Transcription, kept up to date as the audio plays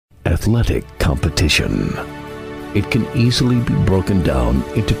athletic competition. It can easily be broken down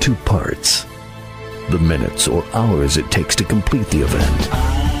into two parts: the minutes or hours it takes to complete the event,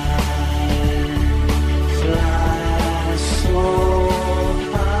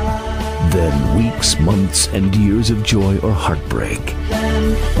 then weeks, months, and years of joy or heartbreak.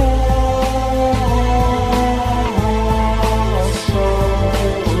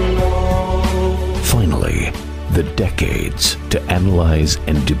 Finally, the decades to analyze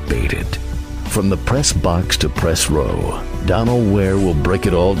and debate it. From the press box to press row, Donal Ware will break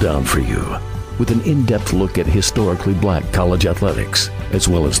it all down for you with an in-depth look at historically black college athletics, as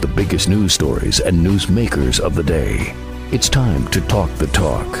well as the biggest news stories and newsmakers of the day. It's time to talk the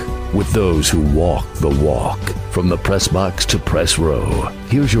talk with those who walk the walk. From the press box to press row,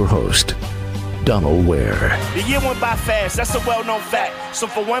 here's your host, Donal Ware. The year went by fast, that's a well-known fact. So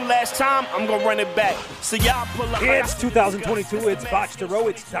for one last time, I'm going to run it back. So y'all pull up. It's 2022, it's Boxtorow,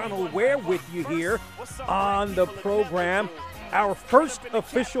 it's Donal Ware with you here on the program. Our first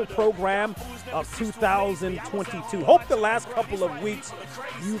official program of 2022. Hope the last couple of weeks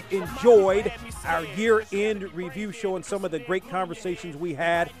you've enjoyed our year-end review show and some of the great conversations we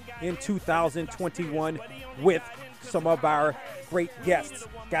had in 2021 with some of our great guests.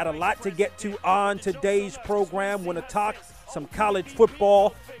 Got a lot to get to on today's program. Want to talk some college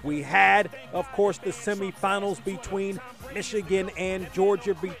football. We had, of course, the semifinals between Michigan and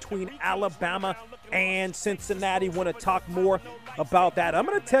Georgia, between Alabama and Cincinnati. Want to talk more about that. I'm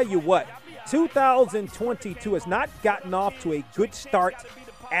going to tell you what, 2022 has not gotten off to a good start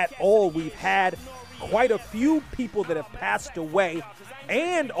at all. We've had quite a few people that have passed away,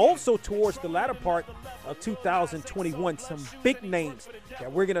 and also towards the latter part of 2021, some big names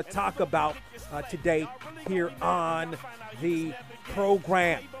that we're going to talk about today here on the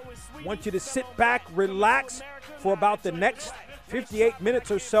program. I want you to sit back, relax for about the next 58 minutes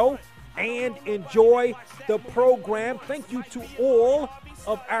or so and enjoy the program. Thank you to all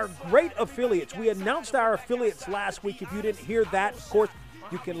of our great affiliates. We announced our affiliates last week. If you didn't hear that, of course,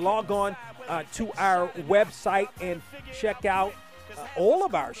 you can log on to our website and check out all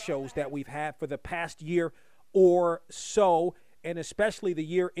of our shows that we've had for the past year or so, and especially the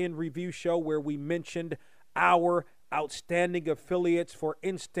year-end review show where we mentioned our outstanding affiliates. For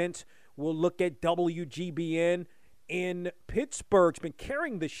instance, we'll look at WGBN in Pittsburgh. It's been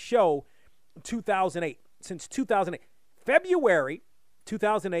carrying the show since 2008. February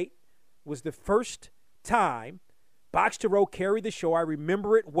 2008 was the first time Boxtorow carried the show. I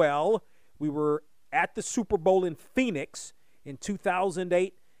remember it well. We were at the Super Bowl in Phoenix in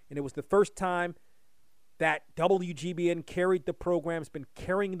 2008, and it was the first time that WGBN carried the program. It's been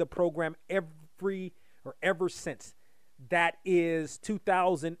carrying the program ever since. That is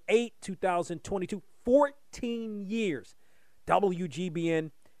 2008, 2022, 14 years. WGBN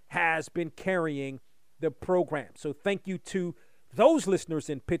has been carrying the program. So thank you to those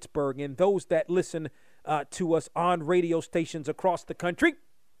listeners in Pittsburgh and those that listen to us on radio stations across the country,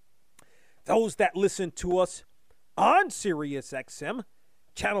 those that listen to us on Sirius XM,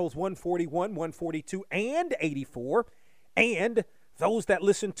 channels 141, 142, and 84, and those that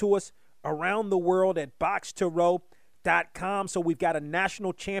listen to us around the world at Boxtorow.com. So we've got a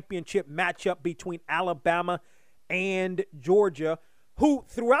national championship matchup between Alabama and Georgia, who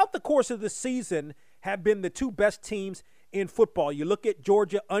throughout the course of the season have been the two best teams in football. You look at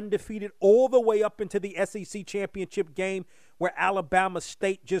Georgia undefeated all the way up into the SEC championship game where Alabama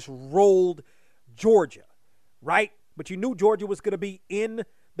State just rolled Georgia, right? But you knew Georgia was going to be in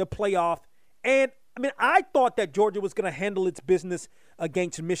the playoff. And, I thought that Georgia was going to handle its business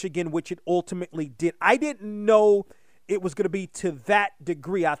against Michigan, which it ultimately did. I didn't know it was going to be to that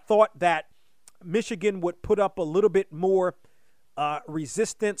degree. I thought that Michigan would put up a little bit more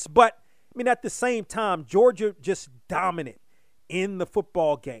resistance. But, at the same time, Georgia just dominant in the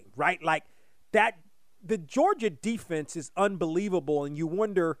football game, right? Like that, the Georgia defense is unbelievable, and you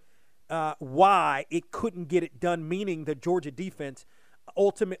wonder why it couldn't get it done, meaning the Georgia defense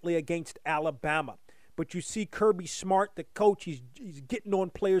ultimately against Alabama. But you see Kirby Smart, the coach, he's getting on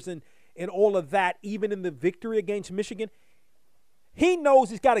players and all of that, even in the victory against Michigan. He knows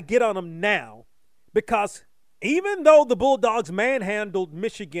he's got to get on them now because even though the Bulldogs manhandled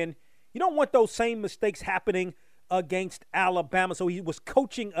Michigan, you don't want those same mistakes happening against Alabama. So he was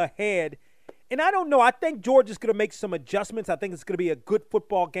coaching ahead. And I don't know. I think Georgia's going to make some adjustments. I think it's going to be a good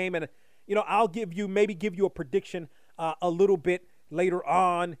football game. And, I'll give you a prediction a little bit later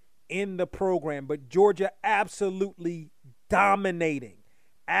on in the program. But Georgia absolutely dominating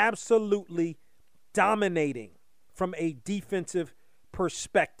from a defensive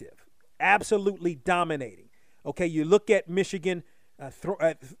perspective. Absolutely dominating. Okay, you look at Michigan.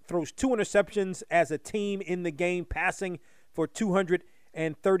 throws 2 interceptions as a team in the game, passing for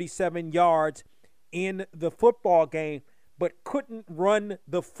 237 yards in the football game, but couldn't run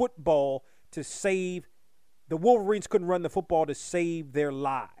the football to save the Wolverines couldn't run the football to save their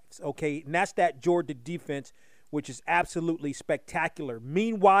lives, okay? And that's that Georgia defense, which is absolutely spectacular.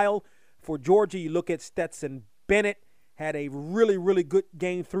 Meanwhile, for Georgia, you look at Stetson Bennett, had a really, really good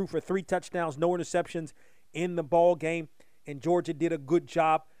game, threw for 3 touchdowns, no interceptions in the ball game, and Georgia did a good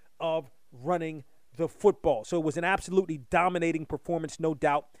job of running the football. So it was an absolutely dominating performance, no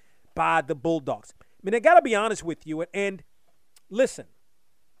doubt, by the Bulldogs. I mean, I got to be honest with you, and listen,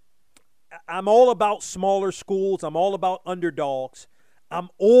 I'm all about smaller schools. I'm all about underdogs. I'm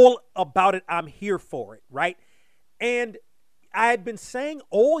all about it. I'm here for it, right? And I had been saying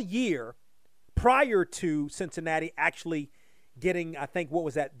all year prior to Cincinnati actually getting, I think, what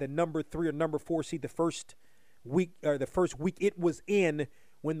was that, the number 3 or number 4 seed the first week it was in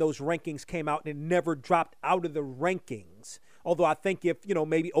when those rankings came out, and it never dropped out of the rankings. Although I think if,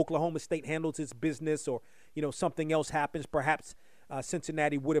 maybe Oklahoma State handles its business or, something else happens, perhaps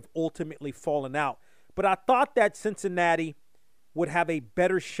Cincinnati would have ultimately fallen out. But I thought that Cincinnati would have a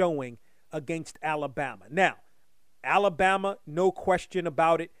better showing against Alabama. Now, Alabama, no question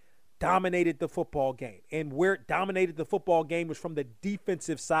about it, dominated the football game. And where it dominated the football game was from the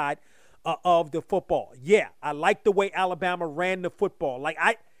defensive side of the football. Yeah, I like the way Alabama ran the football.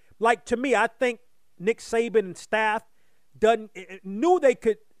 To me, I think Nick Saban and staff knew they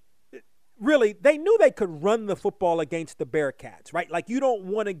could run the football against the Bearcats, right? Like, you don't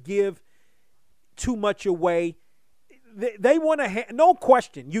want to give too much away. They want to, no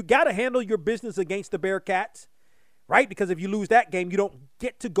question, you got to handle your business against the Bearcats, right? Because if you lose that game, you don't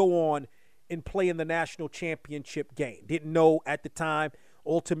get to go on and play in the national championship game. Didn't know at the time,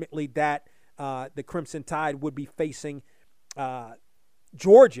 ultimately, that the Crimson Tide would be facing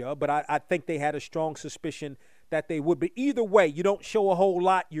Georgia, but I think they had a strong suspicion that they would. But either way, you don't show a whole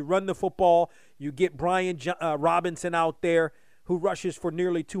lot. You run the football. You get Brian Robinson out there who rushes for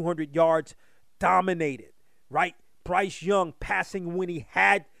nearly 200 yards, dominated, right? Bryce Young passing when he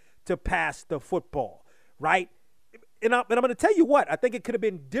had to pass the football, right? And I'm going to tell you what, I think it could have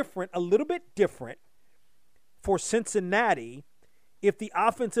been different, a little bit different for Cincinnati if the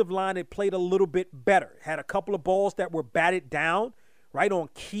offensive line had played a little bit better, had a couple of balls that were batted down, right, in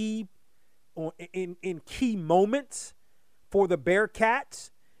key moments for the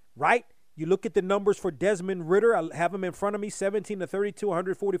Bearcats, right? You look at the numbers for Desmond Ridder. I have him in front of me, 17 to 32,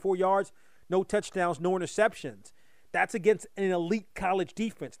 144 yards, no touchdowns, no interceptions. That's against an elite college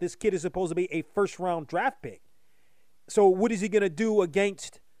defense. This kid is supposed to be a first-round draft pick. So what is he going to do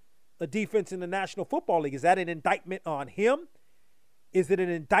against a defense in the National Football League? Is that an indictment on him? Is it an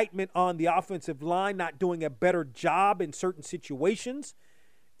indictment on the offensive line not doing a better job in certain situations?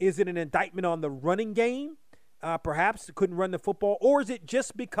 Is it an indictment on the running game? Perhaps couldn't run the football. Or is it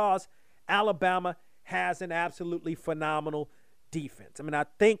just because Alabama has an absolutely phenomenal defense? I mean, I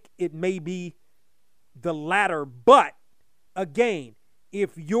think it may be the latter. But, again,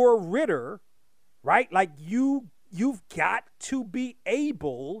 if you're Ridder, right, like you've got to be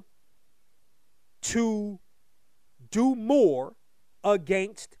able to do more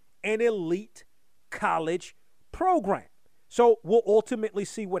against an elite college program. So we'll ultimately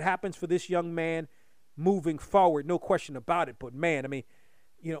see what happens for this young man moving forward. No question about it. But, man, I mean,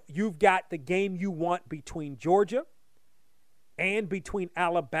 you've got the game you want between Georgia and between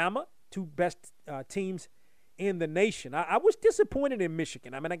Alabama, two best teams in the nation. I was disappointed in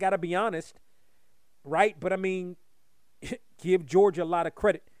Michigan. I mean, I got to be honest, right? But, I mean, give Georgia a lot of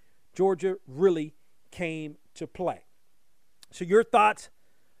credit. Georgia really came to play. So your thoughts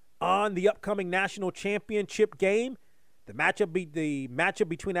on the upcoming national championship game, the matchup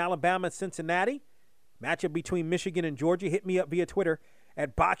between Alabama and Cincinnati, matchup between Michigan and Georgia? Hit me up via Twitter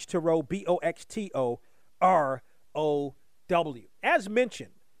at Boxtorow, BOXTOROW. As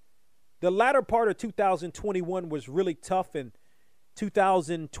mentioned, the latter part of 2021 was really tough, and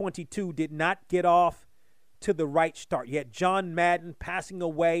 2022 did not get off to the right start. You had John Madden passing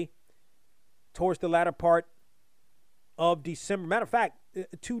away towards the latter part of December. Matter of fact,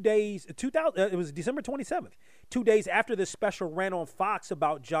 it was December 27th. 2 days after this special ran on Fox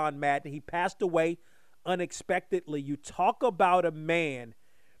about John Madden, he passed away unexpectedly. You talk about a man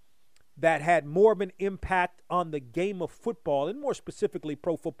that had more of an impact on the game of football, and more specifically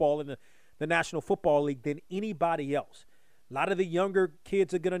pro football in the National Football League, than anybody else. A lot of the younger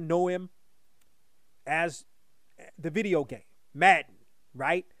kids are going to know him as the video game, Madden,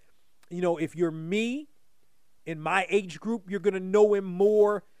 right? If you're me, in my age group, you're going to know him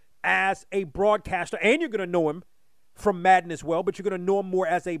more as a broadcaster, and you're going to know him from Madden as well, but you're going to know him more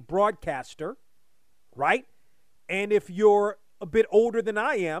as a broadcaster, right? And if you're a bit older than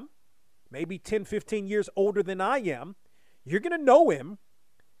I am, maybe 10, 15 years older than I am, you're going to know him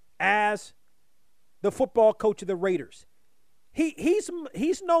as the football coach of the Raiders. He's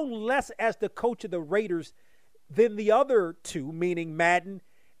known less as the coach of the Raiders than the other two, meaning Madden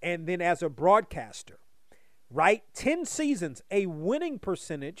and then as a broadcaster, right? 10 seasons, a winning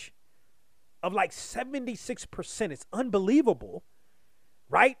percentage of like 76%. It's unbelievable,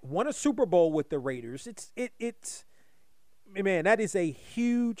 right? Won a Super Bowl with the Raiders. It's man, that is a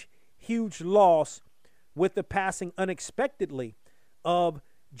huge, huge loss with the passing unexpectedly of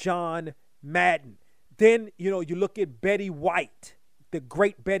John Madden. Then, you look at Betty White, the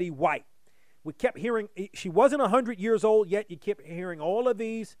great Betty White. We kept hearing she wasn't 100 years old yet. You kept hearing all of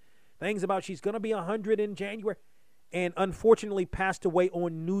these things about she's going to be 100 in January, and unfortunately passed away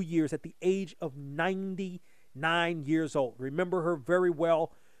on New Year's at the age of 99 years old. Remember her very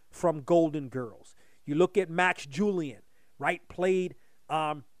well from Golden Girls. You look at Max Julian, right? Played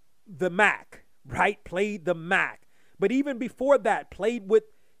the Mac, right? Played the Mac. But even before that, played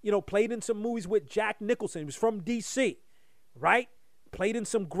in some movies with Jack Nicholson. He was from D.C., right? Played in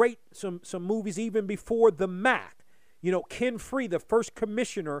some movies even before the Mac. Ken Free, the first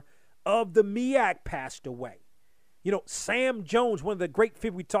commissioner of the MEAC, passed away. Sam Jones, one of the great,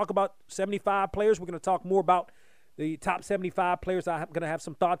 we talk about 75 players. We're going to talk more about the top 75 players. I'm going to have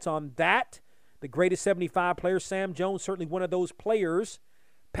some thoughts on that. The greatest 75 players, Sam Jones, certainly one of those players,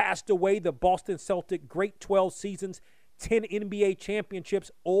 passed away. The Boston Celtic, great 12 seasons, 10 NBA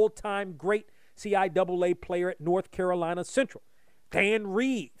championships, all-time great CIAA player at North Carolina Central. Dan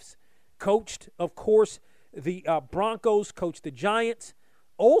Reeves coached, of course, the Broncos, coached the Giants,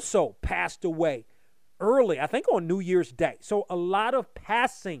 also passed away early, I think on New Year's Day. So a lot of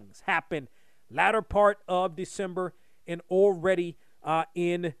passings happened latter part of December and already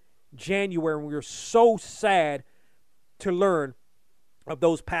in January. And we were so sad to learn of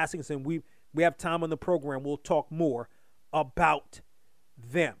those passings, and we have time on the program. We'll talk more about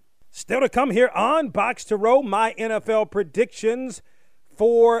them. Still to come here on Boxtorow, my NFL predictions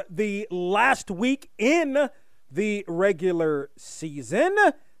for the last week in the regular season.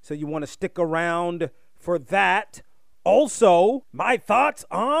 So you want to stick around for that. Also, my thoughts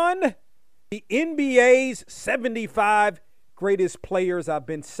on the NBA's 75 greatest players. I've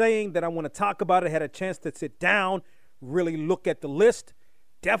been saying that I want to talk about it. I had a chance to sit down, really look at the list.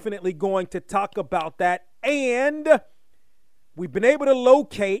 Definitely going to talk about that. And we've been able to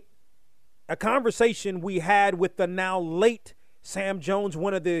locate a conversation we had with the now late Sam Jones,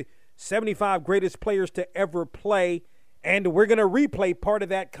 one of the 75 greatest players to ever play. And we're going to replay part of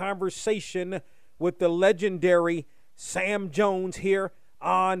that conversation with the legendary Sam Jones here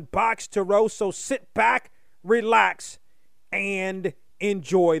on Boxtorow. So sit back, relax, and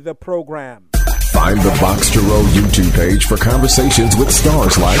enjoy the program. Find the Boxtorow YouTube page for conversations with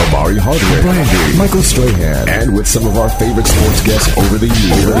stars like Amari Hardwick, Brandy, Michael Strahan, and with some of our favorite sports guests over the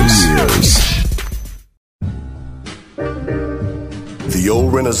years. The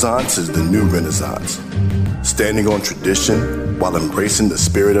old Renaissance is the new Renaissance, standing on tradition while embracing the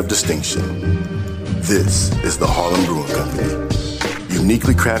spirit of distinction. This is the Harlem Brewing Company.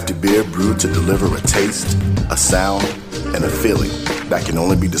 Uniquely crafted beer brewed to deliver a taste, a sound, and a feeling that can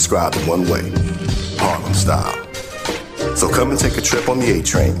only be described in one way: Harlem style. So come and take a trip on the A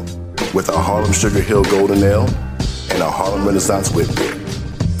train with our Harlem Sugar Hill Golden Ale and our Harlem Renaissance Wit Beer,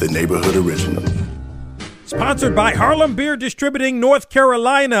 the neighborhood original. Sponsored by Harlem Beer Distributing North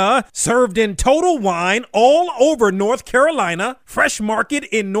Carolina, served in Total Wine all over North Carolina, Fresh Market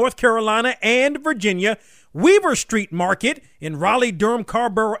in North Carolina and Virginia, Weaver Street Market in Raleigh, Durham,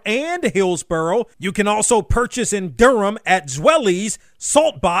 Carrboro, and Hillsborough. You can also purchase in Durham at Zwelly's,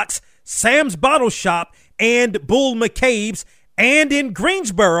 Saltbox, Sam's Bottle Shop, and Bull McCabe's, and in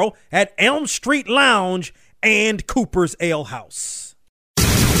Greensboro at Elm Street Lounge and Cooper's Ale House.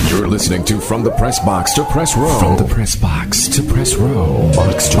 You're listening to From the Press Box to Press Row. From the Press Box to Press Row.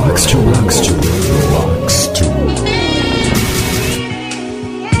 Box to Box to Box to Box to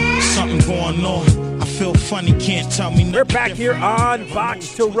Something going on. I feel funny, can't tell me nothing. We're back here on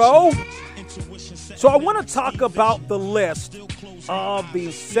Boxtorow. So I want to talk about the list of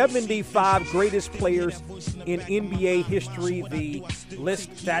the 75 greatest players in NBA history, the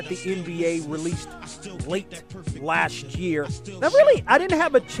list that the NBA released late last year. Now, really, I didn't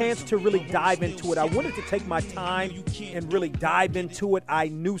have a chance to really dive into it. I wanted to take my time and really dive into it. I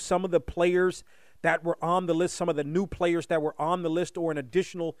knew some of the players that were on the list, some of the new players that were on the list, or an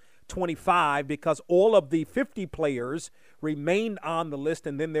additional 25, because all of the 50 players remained on the list,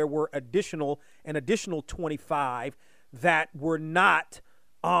 and then there were an additional 25 that were not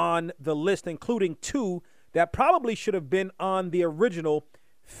on the list, including 2 that probably should have been on the original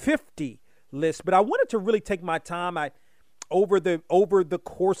 50 list. But I wanted to really take my time. Over the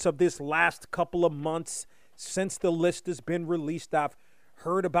course of this last couple of months since the list has been released, I've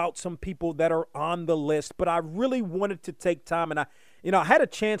heard about some people that are on the list, but I really wanted to take time, and I had a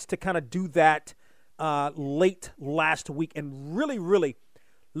chance to kind of do that late last week and really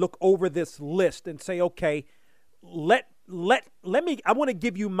look over this list and say, okay, let me. I want to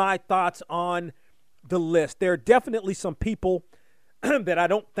give you my thoughts on the list. There are definitely some people that I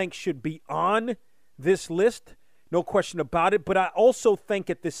don't think should be on this list, no question about it. But I also think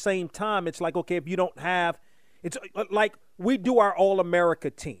at the same time, it's like, okay, if you don't have, it's like we do our All-America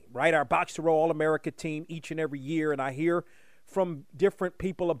team, right? Our Boxtorow All-America team each and every year, and I hear from different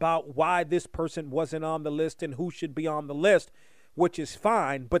people about why this person wasn't on the list and who should be on the list, which is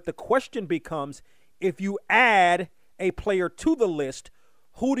fine. But the question becomes, if you add a player to the list,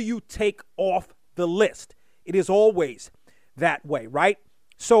 who do you take off the list? It is always that way, right?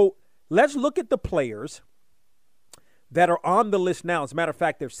 So let's look at the players that are on the list now. As a matter of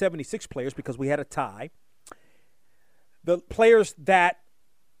fact, there's 76 players because we had a tie. The players that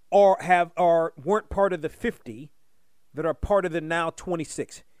weren't part of the 50 that are part of the now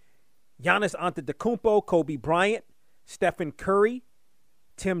 26. Giannis Antetokounmpo, Kobe Bryant, Stephen Curry,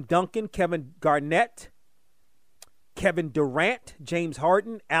 Tim Duncan, Kevin Garnett, Kevin Durant, James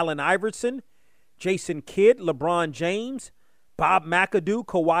Harden, Allen Iverson, Jason Kidd, LeBron James, Bob McAdoo,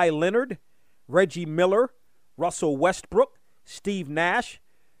 Kawhi Leonard, Reggie Miller, Russell Westbrook, Steve Nash,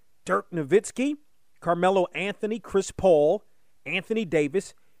 Dirk Nowitzki, Carmelo Anthony, Chris Paul, Anthony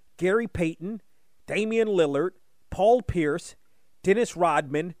Davis, Gary Payton, Damian Lillard, Paul Pierce, Dennis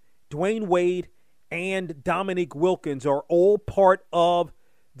Rodman, Dwayne Wade, and Dominique Wilkins are all part of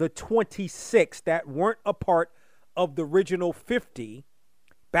the 26 that weren't a part of the original 50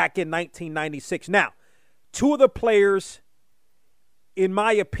 back in 1996. Now, 2 of the players, in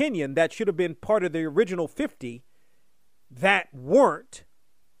my opinion, that should have been part of the original 50 that weren't,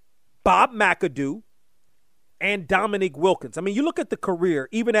 Bob McAdoo and Dominique Wilkins. I mean, you look at the career,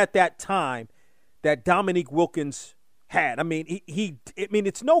 even at that time, that Dominique Wilkins had. I mean,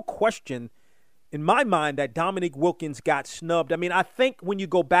 it's no question in my mind that Dominique Wilkins got snubbed. I mean, I think when you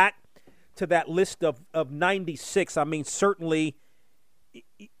go back to that list of 96, I mean, certainly,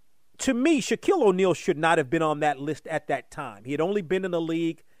 to me, Shaquille O'Neal should not have been on that list at that time. He had only been in the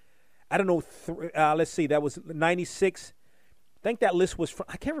league, I don't know, let's see, that was 96. I think that list was,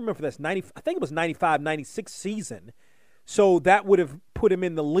 I can't remember if that's 90, I think it was 95, 96 season. So that would have put him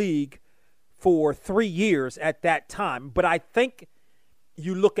in the league for 3 years at that time. But I think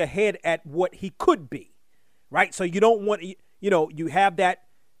you look ahead at what he could be, right? So you don't want, you have that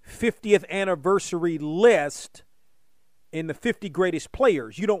 50th anniversary list in the 50 greatest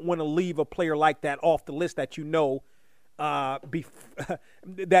players. You don't want to leave a player like that off the list that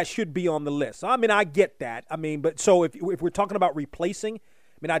that should be on the list. So, I mean, I get that. I mean, but so if we're talking about replacing, I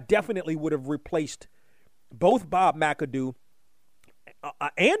mean, I definitely would have replaced both Bob McAdoo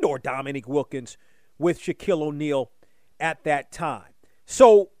and or Dominique Wilkins with Shaquille O'Neal at that time.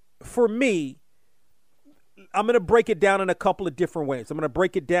 So for me, I'm going to break it down in a couple of different ways. I'm going to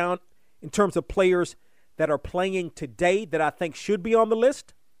break it down in terms of players that are playing today that I think should be on the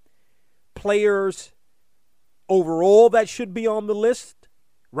list, players overall that should be on the list,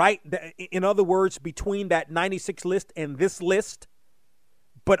 right? In other words, between that 96 list and this list,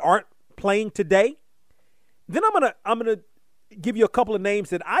 but aren't playing today. Then I'm gonna give you a couple of names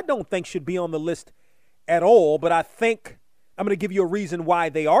that I don't think should be on the list at all, but I think I'm going to give you a reason why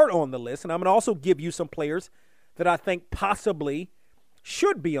they are on the list, and I'm going to also give you some players that I think possibly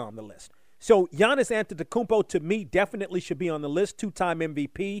should be on the list. So Giannis Antetokounmpo, to me, definitely should be on the list. 2-time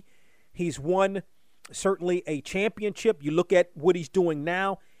MVP. He's won certainly a championship. You look at what he's doing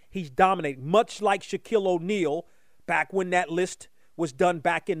now, he's dominating, much like Shaquille O'Neal back when that list was done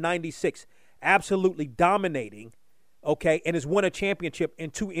back in 96. Absolutely dominating, okay, and has won a championship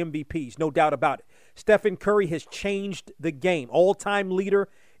and 2 MVPs, no doubt about it. Stephen Curry has changed the game. All-time leader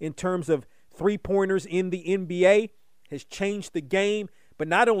in terms of three-pointers in the NBA, has changed the game, but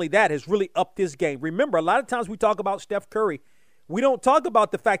not only that, has really upped his game. Remember, a lot of times we talk about Steph Curry, we don't talk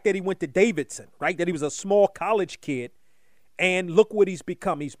about the fact that he went to Davidson, right, that he was a small college kid, and look what he's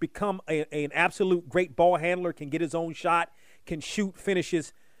become. He's become an absolute great ball handler, can get his own shot, can shoot,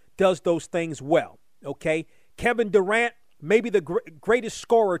 finishes, does those things well, okay? Kevin Durant, maybe the greatest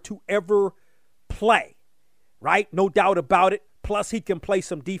scorer to ever play, right? No doubt about it. Plus, he can play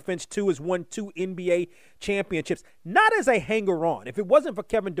some defense, too. Has won 2 NBA championships. Not as a hanger-on. If it wasn't for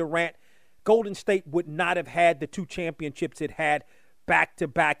Kevin Durant, Golden State would not have had the 2 championships it had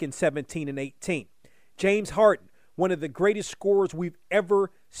back-to-back in 17 and 18. James Harden, one of the greatest scorers we've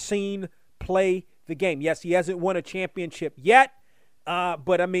ever seen play the game. Yes, he hasn't won a championship yet,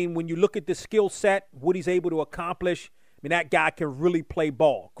 but, I mean, when you look at the skill set, what he's able to accomplish, I mean, that guy can really play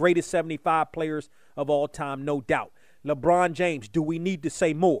ball. Greatest 75 players of all time, no doubt. LeBron James, do we need to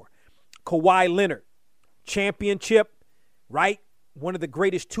say more? Kawhi Leonard, championship, right? One of the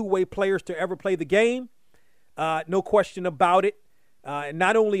greatest two-way players to ever play the game. No question about it.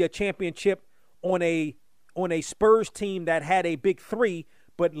 Not only a championship on a Spurs team that had a big three,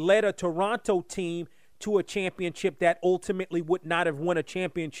 but led a Toronto team to a championship that ultimately would not have won a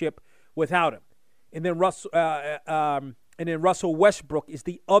championship without him. And then Russell Westbrook is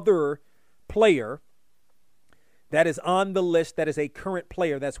the other player that is on the list that is a current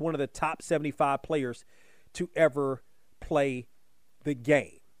player. That's one of the top 75 players to ever play the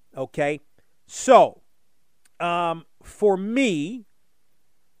game. Okay? So, for me,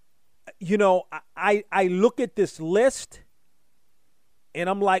 you know, I look at this list and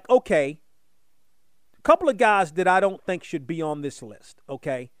I'm like, okay, a couple of guys that I don't think should be on this list,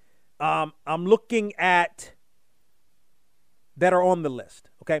 okay? I'm looking at that are on the list,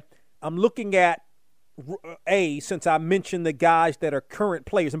 okay? I'm looking at since I mentioned the guys that are current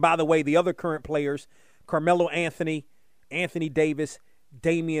players, and by the way, the other current players, Carmelo Anthony, Anthony Davis,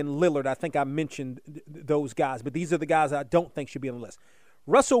 Damian Lillard, I think I mentioned those guys, but these are the guys I don't think should be on the list.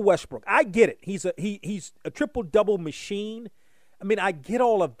 Russell Westbrook, I get it. He's a triple-double machine. I mean, I get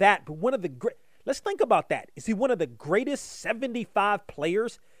all of that, but let's think about that. Is he one of the greatest 75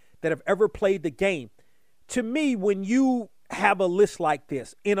 players that have ever played the game? To me, when you have a list like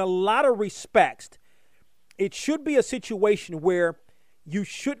this, in a lot of respects, it should be a situation where you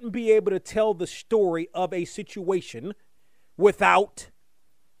shouldn't be able to tell the story of a situation without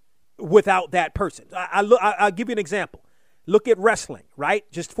that person. I'll give you an example. Look at wrestling,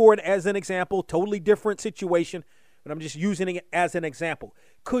 right? Just as an example, totally different situation, but I'm just using it as an example.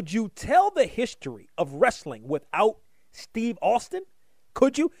 Could you tell the history of wrestling without Steve Austin?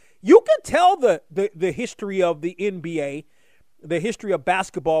 Could you? You can tell the history of the NBA, the history of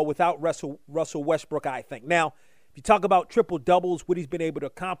basketball without Russell Westbrook, I think. Now, if you talk about triple-doubles, what he's been able to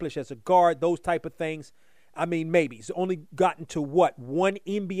accomplish as a guard, those type of things, I mean, maybe. He's only gotten to, one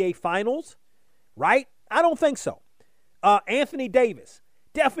NBA Finals, right? I don't think so. Anthony Davis,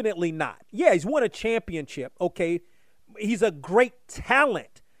 definitely not. Yeah, he's won a championship, okay. He's a great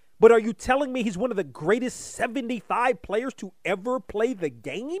talent. But are you telling me he's one of the greatest 75 players to ever play the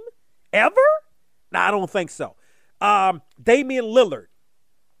game? Ever? No, I don't think so. Damian Lillard,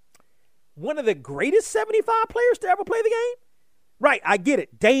 one of the greatest 75 players to ever play the game? Right, I get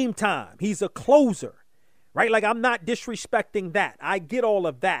it. Dame time. He's a closer. Right, like I'm not disrespecting that. I get all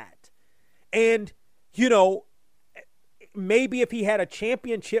of that. And, you know, maybe if he had a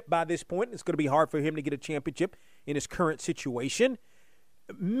championship by this point, it's going to be hard for him to get a championship in his current situation.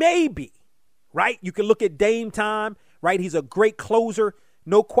 Maybe, right? You can look at Dame time, right? He's a great closer,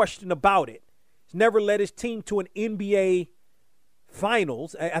 no question about it. He's never led his team to an NBA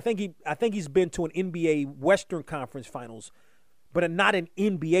Finals. I think he's been to an NBA Western Conference Finals, but not an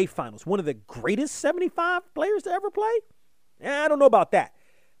NBA Finals. One of the greatest 75 players to ever play? I don't know about that.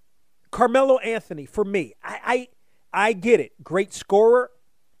 Carmelo Anthony, for me, I get it. Great scorer.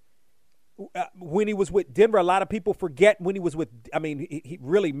 When he was with Denver, a lot of people forget when he was with, I mean, he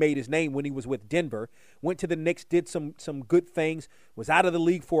really made his name when he was with Denver. Went to the Knicks, did some good things, was out of the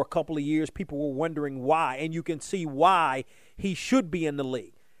league for a couple of years. People were wondering why, and you can see why he should be in the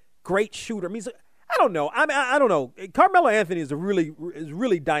league. Great shooter. I mean, I don't know. I don't know. Carmelo Anthony is a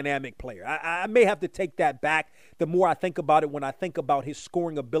really dynamic player. I may have to take that back the more I think about it when I think about his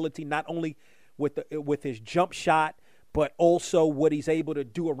scoring ability, not only with his jump shot, but also what he's able to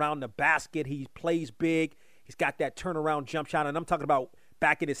do around the basket. He plays big. He's got that turnaround jump shot, and I'm talking about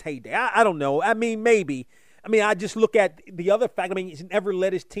back in his heyday. I don't know. I mean, maybe. I mean, I just look at the other fact. I mean, he's never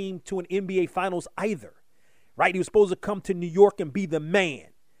led his team to an NBA Finals either, right? He was supposed to come to New York and be the man.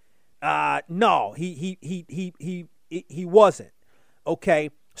 No, he wasn't. Okay,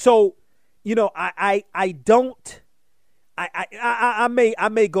 so you know, I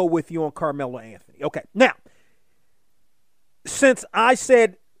may go with you on Carmelo Anthony. Okay, now. Since I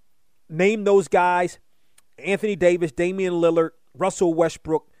said name those guys, Anthony Davis, Damian Lillard, Russell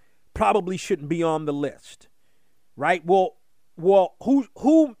Westbrook probably shouldn't be on the list, right? Well,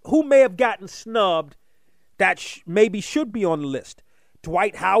 who may have gotten snubbed that maybe should be on the list?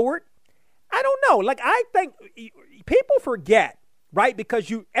 Dwight Howard? I don't know. Like, I think people forget, right?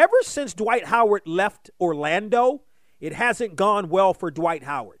 Because ever since Dwight Howard left Orlando, it hasn't gone well for Dwight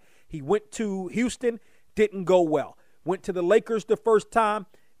Howard. He went to Houston, didn't go well. Went to the Lakers the first time,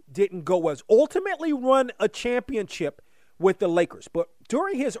 didn't go well. Ultimately won a championship with the Lakers. But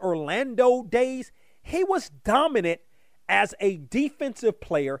during his Orlando days, he was dominant as a defensive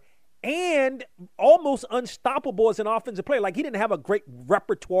player and almost unstoppable as an offensive player. Like, he didn't have a great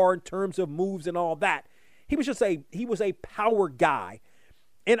repertoire in terms of moves and all that. He was a power guy.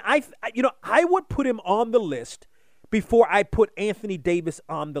 And I would put him on the list before I put Anthony Davis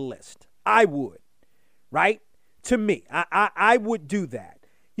on the list. I would, right? To me, I would do that.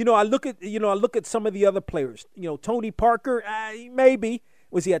 I look at some of the other players. Tony Parker, maybe.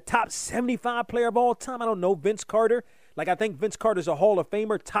 Was he a top 75 player of all time? I don't know. Vince Carter. Like, I think Vince Carter's a Hall of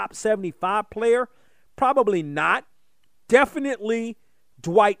Famer, top 75 player. Probably not. Definitely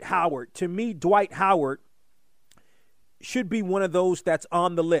Dwight Howard. To me, Dwight Howard should be one of those that's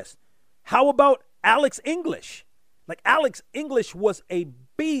on the list. How about Alex English? Like, Alex English was a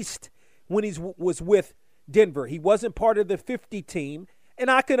beast when he was with Denver. He wasn't part of the 50 team,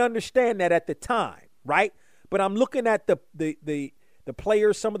 and I could understand that at the time, right? But I'm looking at the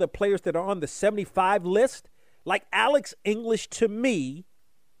players, some of the players that are on the 75 list. Like, Alex English, to me,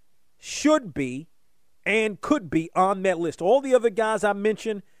 should be and could be on that list. All the other guys I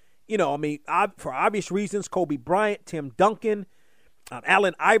mentioned, for obvious reasons, Kobe Bryant, Tim Duncan,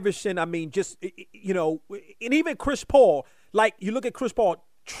 Allen Iverson, and even Chris Paul. Like, you look at Chris Paul,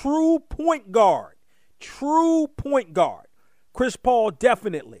 true point guard. Chris Paul,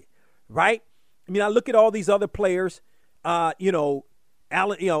 definitely, right? I look at all these other players, Kevin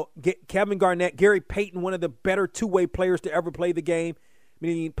Garnett, Gary Payton, one of the better two-way players to ever play the game.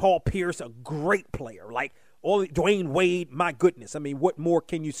 Paul Pierce, a great player. Like, Dwayne Wade, my goodness. What more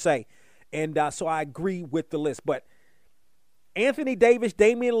can you say? And so I agree with the list. But Anthony Davis,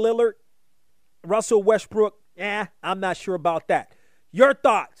 Damian Lillard, Russell Westbrook, I'm not sure about that. Your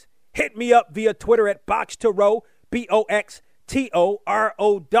thoughts? Hit me up via Twitter at Boxtorow, BOXTOROW.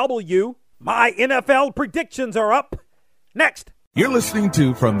 My NFL predictions are up. Next. You're listening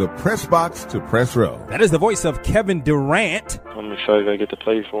to From the Press Box to Press Row. That is the voice of Kevin Durant. I'm excited I get to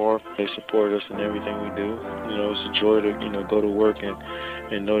play for them. They support us in everything we do. It's a joy to, go to work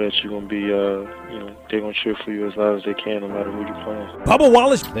and know that you're going to be, they're going to cheer for you as loud as they can no matter who you're playing. Bubba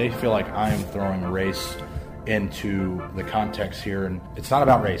Wallace. They feel like I am throwing a race into the context here, and it's not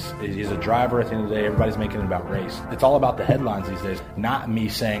about race. He's a driver. At the end of the day, everybody's making it about race. It's all about the headlines these days, not me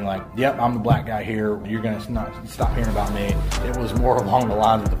saying like, yep, I'm the black guy here, you're gonna not stop hearing about me. It was more along the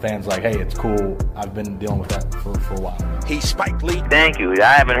lines of the fans like, hey, it's cool, I've been dealing with that for a while. He's Spike Lee. Thank you.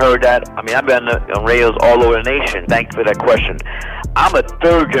 I haven't heard that. I've been on radios all over the nation. Thank you for that question. I'm a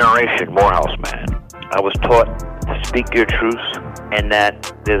third generation Morehouse man. I was taught to speak your truths, and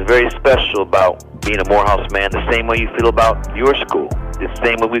that there's very special about being a Morehouse man, the same way you feel about your school, the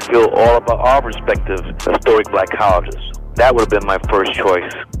same way we feel all about our respective historic black colleges. That would have been my first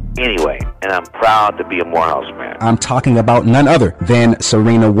choice anyway, and I'm proud to be a Morehouse man. I'm talking about none other than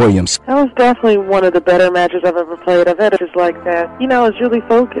Serena Williams. That was definitely one of the better matches I've ever played. I've had just like that. I was really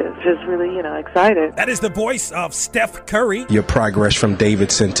focused, just really, excited. That is the voice of Steph Curry. Your progress from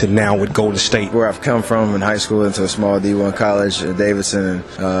Davidson to now with Golden State. Where I've come from in high school into a small D1 college at Davidson.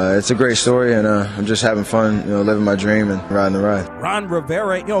 It's a great story, and I'm just having fun, living my dream and riding the ride. Ron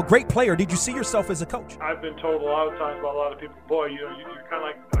Rivera, great player. Did you see yourself as a coach? I've been told a lot of times by a lot of people, boy, you're kind of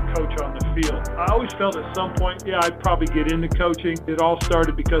like a coach on the field. I always felt at some point, I'd probably get into coaching. It all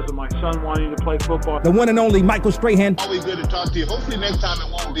started because of my son wanting to play football. The one and only Michael Strahan. Always good to talk to you. Hopefully next time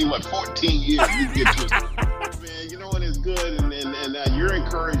it won't be, 14 years you get to. Man, what is good, and you're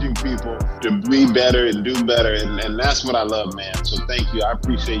encouraging people to be better and do better, and that's what I love, man. So thank you. I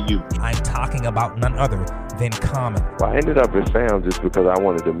appreciate you. I'm talking about none other than Common. Well, I ended up at SAM just because I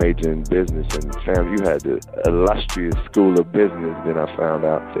wanted to major in business, and SAM, you had the illustrious school of business. Then I found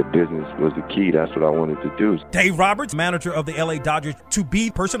out that business was the key. That's what I wanted to do. Dave Roberts, manager of the LA Dodgers, to be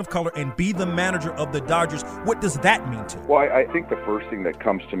a person of color and be the manager of the Dodgers. What does that mean to you? Well, I think the first thing that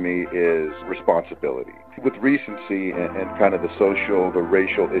comes to me is responsibility. With recency and kind of the social, the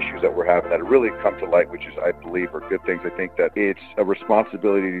racial issues that we're having that really come to light, which is, I believe, are good things. I think that it's a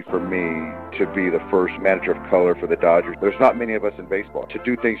responsibility for me to be the first manager of color for the Dodgers. There's not many of us in baseball. To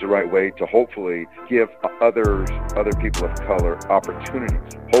do things the right way, to hopefully give other people of color opportunities.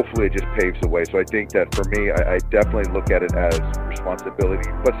 Hopefully it just paves the way. So I think that for me, I definitely look at it as responsibility,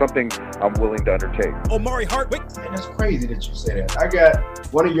 but something I'm willing to undertake. Omari Hardwick. And it's crazy that you say that. I got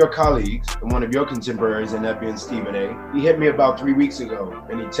one of your colleagues and one of your contemporaries, and that being Stephen A. He hit me about 3 weeks ago,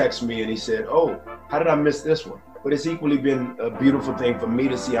 and he texted me and he said, "Oh, how did I miss this one?" but it's equally been a beautiful thing for me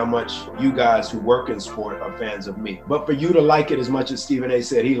to see how much you guys who work in sport are fans of me. But for you to like it as much as Stephen A.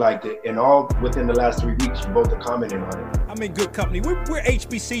 said he liked it, and all within the last 3 weeks, you both are commenting on it. I'm in good company. We're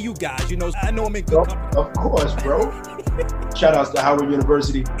HBCU guys, you know. I know I'm in good company. Of course, bro. Shout outs to Howard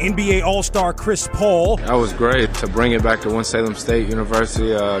University. NBA All-Star Chris Paul. That was great to bring it back to Winston-Salem State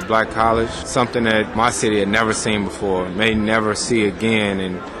University, Black College. Something that my city had never seen before, may never see again,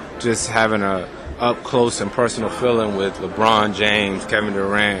 and just having a up-close and personal feeling with LeBron James, Kevin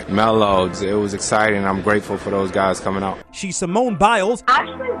Durant, Melo. It was exciting. I'm grateful for those guys coming out. She's Simone Biles.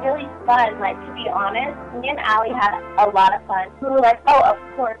 Actually, really fun. Like, to be honest, me and Allie had a lot of fun. We were like, oh, of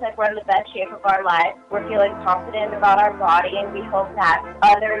course, like, we're in the best shape of our lives. We're feeling confident about our body, and we hope that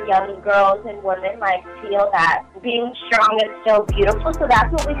other young girls and women, like, feel that being strong is still beautiful. So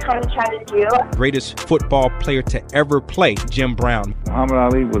that's what we kind of try to do. Greatest football player to ever play, Jim Brown. Muhammad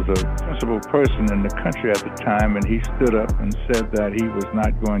Ali was a principal person in the country at the time, and he stood up and said that he was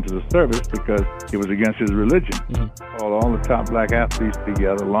not going to the service because it was against his religion. Called all the top black athletes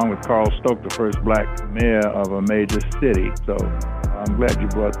together, along with Carl Stokes, the first black mayor of a major city. So I'm glad you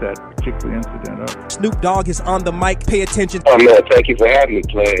brought that particular incident up. Snoop Dogg is on the mic. Pay attention. Oh, man, thank you for having me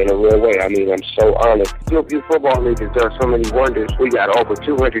play in a real way. I mean, I'm so honored. Snoop Youth Football League has done so many wonders. We got over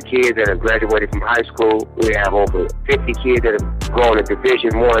 200 kids that have graduated from high school. We have over 50 kids that have gone to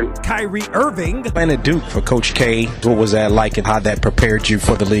Division I. Kyrie Irving. Playing at Duke for Coach K, what was that like and how that prepared you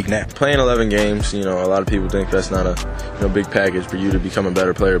for the league now? Playing 11 games, you know, a lot of people think that's not a big package for you to become a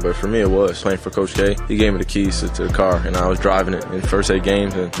better player, but for me it was. Playing for Coach K, he gave me the keys to the car, and I was driving it in the first 8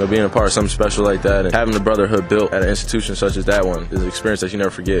 games, and being a part of something special like that and having the brotherhood built at an institution such as that one is an experience that you never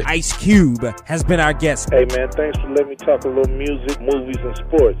forget. Ice Cube has been our guest. Hey, man, thanks for letting me talk a little music, movies, and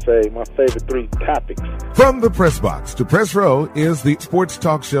sports. Hey, my favorite 3 topics. From the Press Box to Press Row is the sports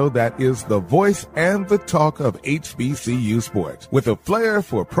talk show that is the voice and the talk of HBCU sports, with a flair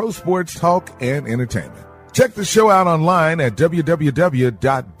for pro sports talk and entertainment. Check the show out online at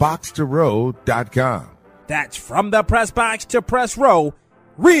www.boxtorow.com. That's From the Press Box to Press Row,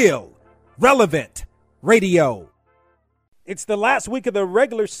 real, relevant radio. It's the last week of the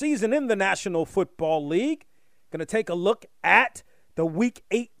regular season in the National Football League. Going to take a look at the Week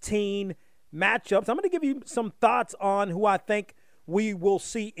 18 matchups. I'm going to give you some thoughts on who I think we will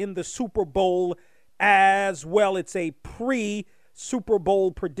see in the Super Bowl as well. It's a pre-Super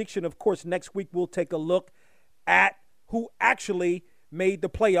Bowl prediction. Of course, next week we'll take a look at who actually made the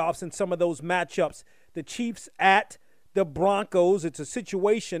playoffs in some of those matchups. The Chiefs at the Broncos. It's a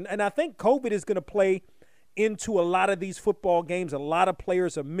situation, and I think COVID is going to play into a lot of these football games. A lot of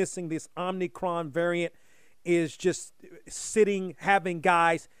players are missing. This Omicron variant is just sitting, having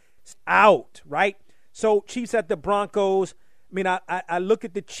guys out, right? So Chiefs at the Broncos. I mean, I look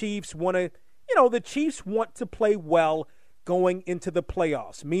at the Chiefs, the Chiefs want to play well going into the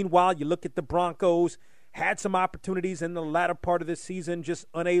playoffs. Meanwhile, you look at the Broncos, had some opportunities in the latter part of the season, just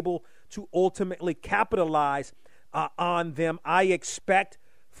unable to ultimately capitalize on them. I expect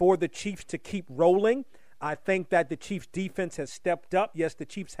for the Chiefs to keep rolling. I think that the Chiefs defense has stepped up. Yes, the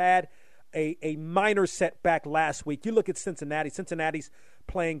Chiefs had a minor setback last week. You look at Cincinnati. Cincinnati's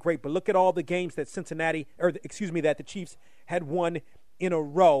playing great, but look at all the games that that the Chiefs had won in a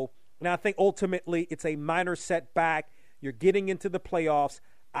row. And I think ultimately it's a minor setback. You're getting into the playoffs.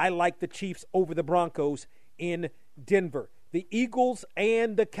 I like the Chiefs over the Broncos in Denver. The Eagles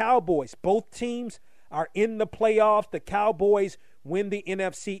and the Cowboys, both teams are in the playoffs. The Cowboys win the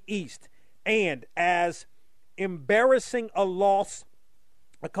NFC East. And as embarrassing a loss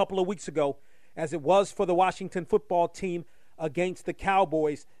a couple of weeks ago as it was for the Washington football team against the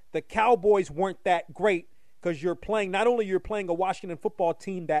Cowboys weren't that great because you're playing a Washington football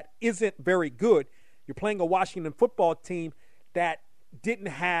team that isn't very good. You're playing a Washington football team that didn't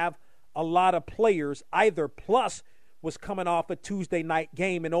have a lot of players either, plus was coming off a Tuesday night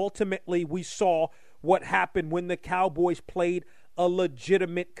game, and ultimately we saw what happened when the Cowboys played a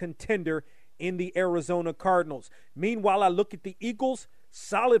legitimate contender in the Arizona Cardinals. Meanwhile, I look at the Eagles,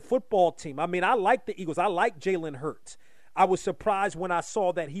 solid football team. I mean, I like the Eagles. I like Jalen Hurts. I was surprised when I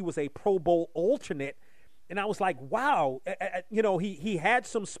saw that he was a Pro Bowl alternate, and I was like, wow. He had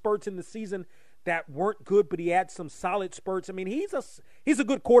some spurts in the season that weren't good, but he had some solid spurts. I mean, he's a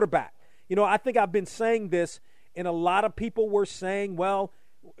good quarterback. I think I've been saying this, and a lot of people were saying, well,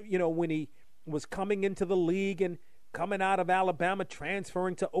 when he was coming into the league and coming out of Alabama,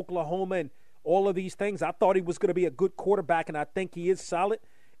 transferring to Oklahoma and all of these things, I thought he was going to be a good quarterback, and I think he is solid.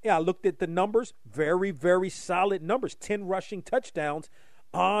 Yeah, I looked at the numbers, very, very solid numbers, 10 rushing touchdowns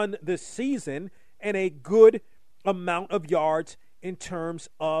on the season and a good amount of yards in terms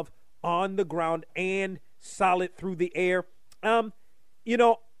of on the ground and solid through the air.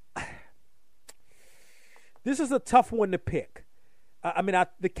 This is a tough one to pick.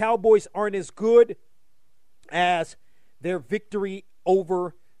 The Cowboys aren't as good as their victory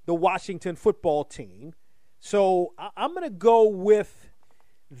over the Washington football team. So I'm going to go with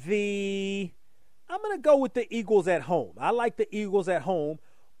the Eagles at home. I like the Eagles at home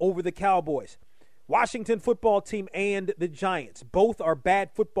over the Cowboys. Washington football team and the Giants. Both are bad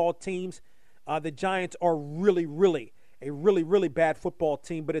football teams. The Giants are really, really bad football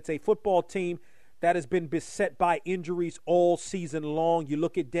team, but it's a football team that has been beset by injuries all season long. You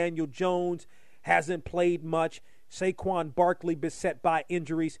look at Daniel Jones, hasn't played much. Saquon Barkley beset by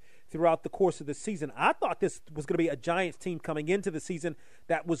injuries throughout the course of the season. I thought this was going to be a Giants team coming into the season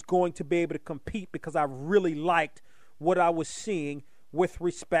that was going to be able to compete because I really liked what I was seeing with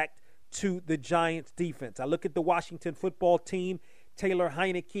respect to the Giants defense. I look at the Washington football team, Taylor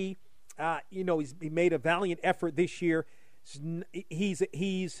Heineke, he made a valiant effort this year.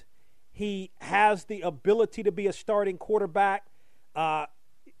 He has the ability to be a starting quarterback.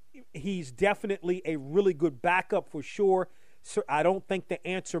 He's definitely a really good backup for sure. So I don't think the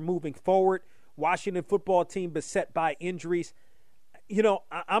answer moving forward. Washington football team beset by injuries.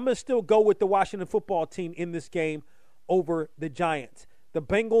 I'm going to still go with the Washington football team in this game over the Giants. The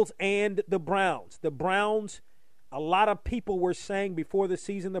Bengals and the Browns. The Browns, a lot of people were saying before the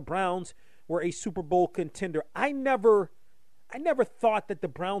season the Browns were a Super Bowl contender. I never thought that the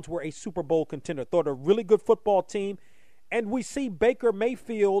Browns were a Super Bowl contender. I thought a really good football team. And we see Baker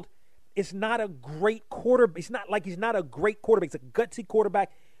Mayfield is not a great quarterback. He's not a great quarterback. He's a gutsy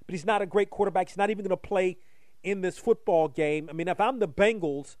quarterback, but he's not a great quarterback. He's not even going to play in this football game. If I'm the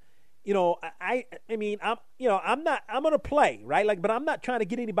Bengals, I'm going to play, right? But I'm not trying to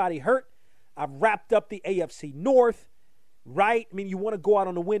get anybody hurt. I've wrapped up the AFC North, right? You want to go out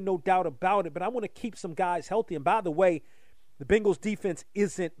on a win, no doubt about it, but I want to keep some guys healthy. And by the way, the Bengals defense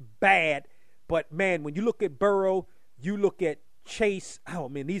isn't bad, but man, when you look at Burrow, you look at Chase,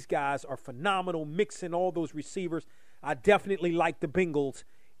 these guys are phenomenal, mixing all those receivers. I definitely like the Bengals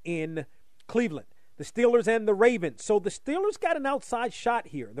in Cleveland. The Steelers and the Ravens. So the Steelers got an outside shot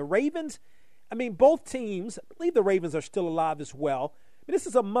here. The Ravens, both teams, I believe the Ravens are still alive as well. This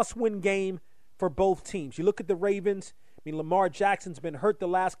is a must-win game for both teams. You look at the Ravens, Lamar Jackson's been hurt the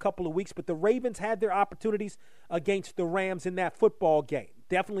last couple of weeks, but the Ravens had their opportunities against the Rams in that football game.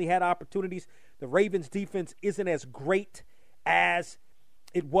 Definitely had opportunities. The Ravens defense isn't as great as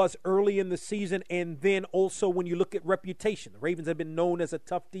it was early in the season. And then also when you look at reputation, the Ravens have been known as a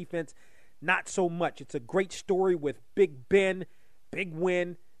tough defense. Not so much. It's a great story with Big Ben, big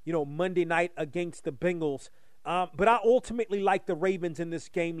win, Monday night against the Bengals. But I ultimately like the Ravens in this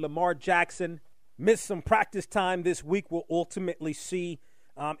game. Lamar Jackson missed some practice time this week. We'll ultimately see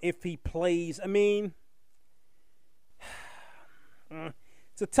if he plays.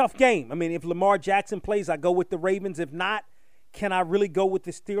 It's a tough game. If Lamar Jackson plays, I go with the Ravens. If not, can I really go with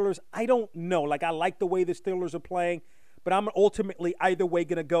the Steelers? I don't know. I like the way the Steelers are playing, but I'm ultimately either way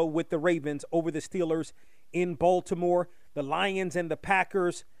going to go with the Ravens over the Steelers in Baltimore. The Lions and the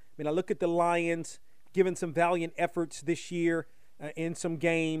Packers. I look at the Lions giving some valiant efforts this year in some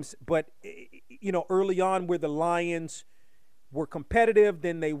games, but early on where the Lions were competitive,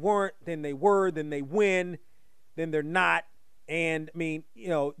 then they weren't, then they were, then they win, then they're not. And the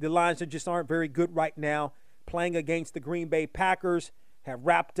Lions just aren't very good right now. Playing against the Green Bay Packers, have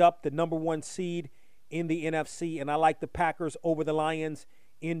wrapped up the number 1 seed in the NFC, and I like the Packers over the Lions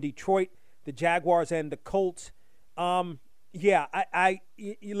in Detroit. The Jaguars and the Colts. Listen.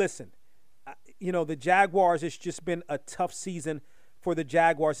 The Jaguars, it's just been a tough season for the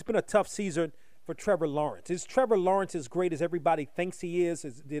Jaguars. It's been a tough season for Trevor Lawrence. Is Trevor Lawrence as great as everybody thinks he is?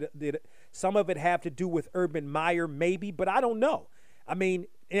 Did some of it have to do with Urban Meyer? Maybe, but I don't know.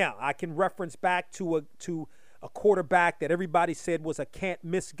 I can reference back to a quarterback that everybody said was a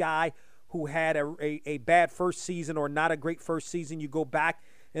can't-miss guy who had a bad first season or not a great first season. You go back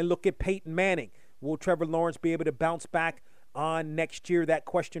and look at Peyton Manning. Will Trevor Lawrence be able to bounce back on next year? That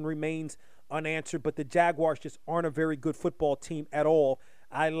question remains unanswered, but the Jaguars just aren't a very good football team at all.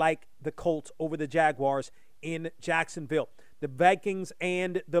 I like the Colts over the Jaguars in Jacksonville. The Vikings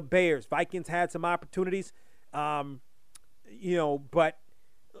and the Bears. Vikings had some opportunities, but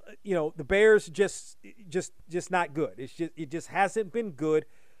the Bears just not good. It just hasn't been good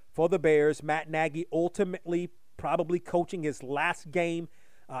for the Bears. Matt Nagy ultimately probably coaching his last game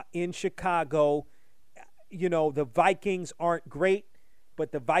in Chicago. The Vikings aren't great,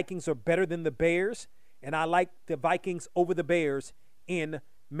 but the Vikings are better than the Bears, and I like the Vikings over the Bears in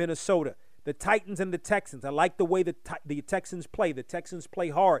Minnesota. The Titans and the Texans. I like the way the Texans play. The Texans play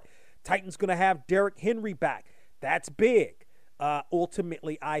hard. Titans going to have Derrick Henry back. That's big,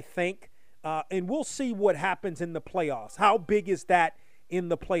 ultimately, I think. And we'll see what happens in the playoffs. How big is that in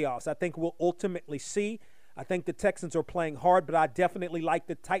the playoffs? I think we'll ultimately see. I think the Texans are playing hard, but I definitely like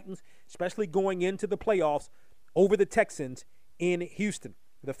the Titans, especially going into the playoffs, over the Texans in Houston.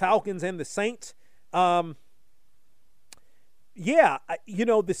 The Falcons and the Saints. The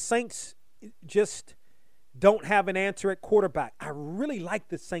Saints just don't have an answer at quarterback. I really like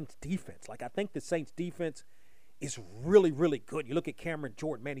the Saints defense. I think the Saints defense is really, really good. You look at Cameron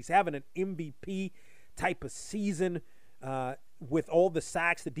Jordan, man, he's having an MVP type of season with all the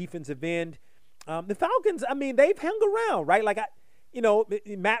sacks, the defensive end. The Falcons, they've hung around, right?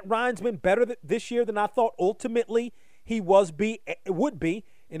 Matt Ryan's been better this year than I thought ultimately he would be,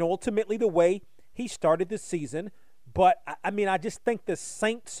 and ultimately the way he started the season. But, I just think the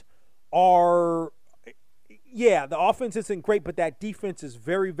Saints are, the offense isn't great, but that defense is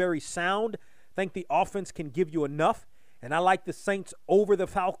very, very sound. I think the offense can give you enough, and I like the Saints over the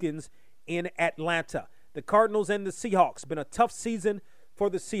Falcons in Atlanta. The Cardinals and the Seahawks. Been a tough season for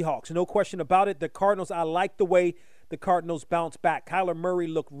the Seahawks, no question about it. The Cardinals, I like the way the Cardinals bounce back. Kyler Murray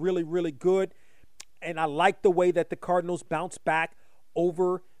looked really, really good, and I like the way that the Cardinals bounce back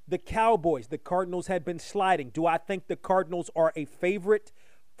over the Cowboys. The Cardinals had been sliding. Do I think the Cardinals are a favorite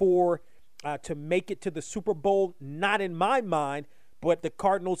for to make it to the Super Bowl? Not in my mind, but the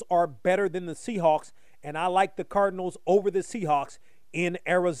Cardinals are better than the Seahawks, and I like the Cardinals over the Seahawks in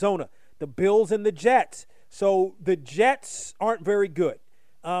Arizona. The Bills and the Jets. So the Jets aren't very good.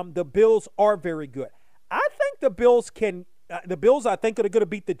 The Bills are very good. I think the Bills I think are going to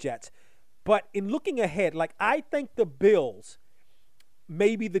beat the Jets. But in looking ahead, I think the Bills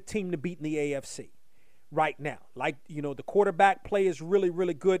may be the team to beat in the AFC right now. The quarterback play is really,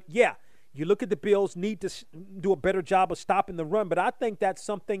 really good. Yeah, you look at the Bills, need to do a better job of stopping the run, but I think that's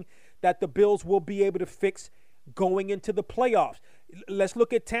something that the Bills will be able to fix going into the playoffs. Let's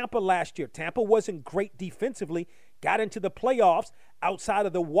look at Tampa last year. Tampa wasn't great defensively, got into the playoffs outside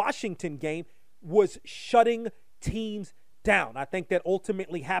of the Washington game, was shutting teams down. I think that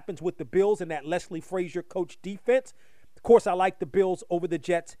ultimately happens with the Bills and that Leslie Frazier coach defense. Of course, I like the Bills over the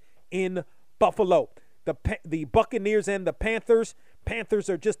Jets in Buffalo. The Buccaneers and the Panthers. Panthers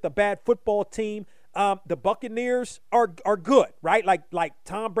are just a bad football team. The Buccaneers are good, right? Like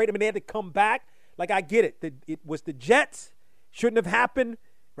Tom Brady, they had to come back. I get it. It was the Jets. Shouldn't have happened,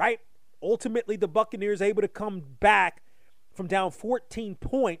 right? Ultimately, the Buccaneers able to come back from down 14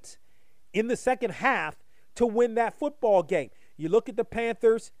 points in the second half to win that football game. You look at the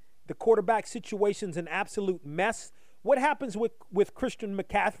Panthers, the quarterback situation's an absolute mess. What happens with Christian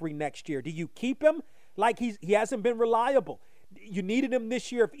McCaffrey next year? Do you keep him? He hasn't been reliable. You needed him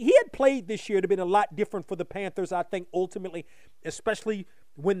this year. If he had played this year, it would have been a lot different for the Panthers, I think, ultimately, especially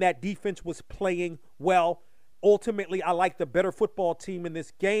when that defense was playing well. Ultimately, I like the better football team in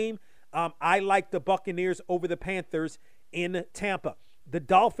this game. I like the Buccaneers over the Panthers in Tampa. The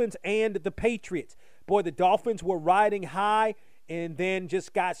Dolphins and the Patriots. Boy, the Dolphins were riding high and then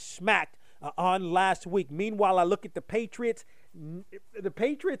just got smacked on last week. Meanwhile, I look at the Patriots. The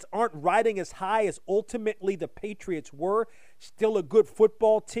Patriots aren't riding as high as ultimately the Patriots were. Still a good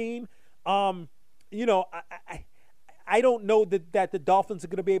football team. I don't know that the Dolphins are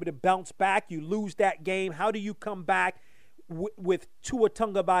going to be able to bounce back. You lose that game. How do you come back with Tua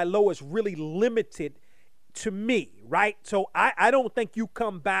Tagovailoa is really limited to me, right? So I don't think you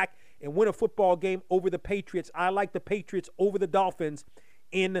come back and win a football game over the Patriots. I like the Patriots over the Dolphins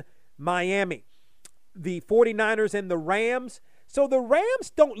in Miami. The 49ers and the Rams. So the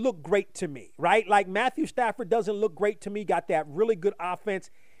Rams don't look great to me, right? Matthew Stafford doesn't look great to me. Got that really good offense.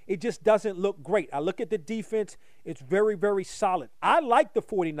 It just doesn't look great. I look at the defense. It's very, very solid. I like the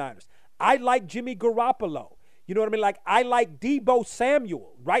 49ers. I like Jimmy Garoppolo. You know what I mean? I like Deebo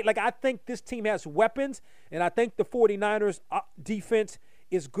Samuel, right? I think this team has weapons, and I think the 49ers defense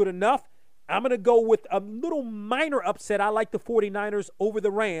is good enough. I'm going to go with a little minor upset. I like the 49ers over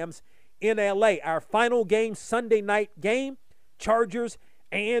the Rams in L.A. Our final game, Sunday night game, Chargers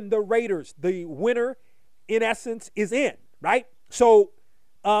and the Raiders. The winner, in essence, is in, right? So,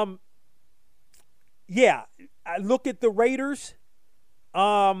 I look at the Raiders.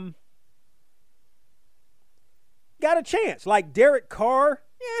 Got a chance. Derek Carr,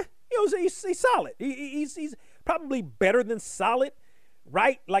 he's solid. He's probably better than solid,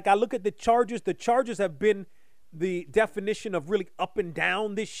 right? I look at the Chargers. The Chargers have been the definition of really up and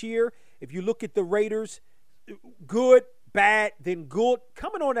down this year. If you look at the Raiders, good, bad, then good,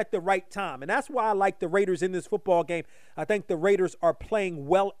 coming on at the right time. And that's why I like the Raiders in this football game. I think the Raiders are playing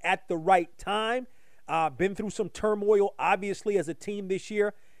well at the right time. Been through some turmoil, obviously, as a team this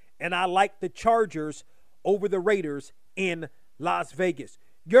year. and I like the Chargers over the Raiders in Las Vegas.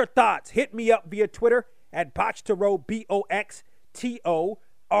 Your thoughts, hit me up via Twitter at Boxtorow, Boxtorow.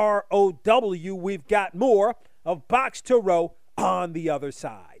 We've got more of Boxtorow on the other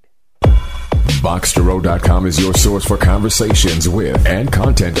side. Boxtorow.com is your source for conversations with and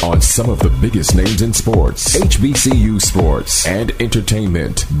content on some of the biggest names in sports, HBCU sports, and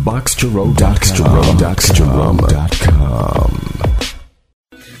entertainment. Boxtorow.com.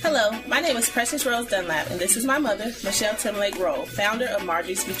 Hello, my name is Precious Rose Dunlap, and this is my mother, Michelle Timberlake Roll, founder of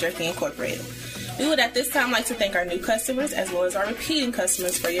Marjorie's Beef Jerky Incorporated. We would at this time like to thank our new customers as well as our repeating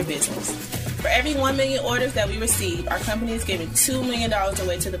customers for your business. For every 1 million orders that we receive, our company is giving $2 million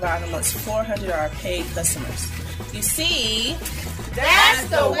away to the bottom amongst 400 of our paid customers. You see, that's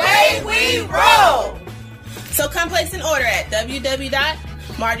the way we roll! So come place an order at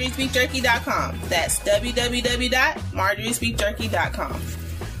www.marjoriesbeefjerky.com. That's www.marjoriesbeefjerky.com.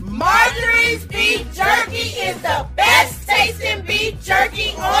 Marjorie's Beef Jerky is the best tasting beef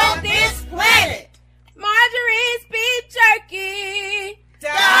jerky on this planet. Marjorie's Beef Jerky.com.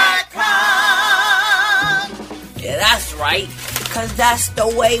 Yeah, that's right, because that's the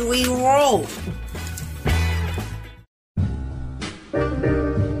way we roll.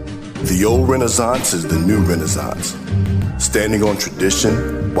 The old Renaissance is the new Renaissance, standing on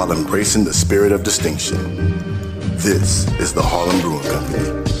tradition while embracing the spirit of distinction. This is the Harlem Brewing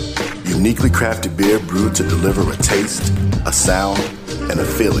Company. Uniquely crafted beer brewed to deliver a taste, a sound, and a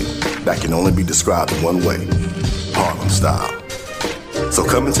feeling that can only be described in one way, Harlem style. So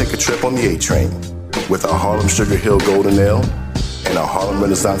come and take a trip on the A Train with our Harlem Sugar Hill Golden Ale and our Harlem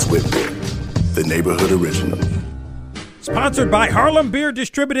Renaissance Wit Beer, the neighborhood original. Sponsored by Harlem Beer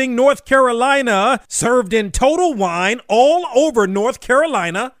Distributing North Carolina, served in Total Wine all over North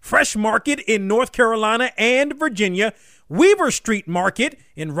Carolina, Fresh Market in North Carolina and Virginia, Weaver Street Market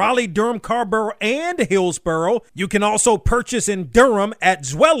in Raleigh, Durham, Carrboro, and Hillsborough. You can also purchase in Durham at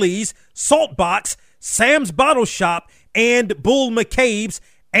Zwelly's, Saltbox, Sam's Bottle Shop, and Bull McCabe's,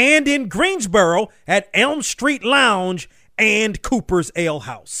 and in Greensboro at Elm Street Lounge and Cooper's Ale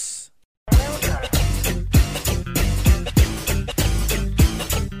House.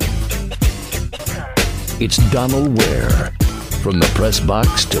 It's Donal Ware, from the press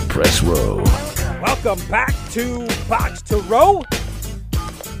box to press row. Welcome back to Boxtorow.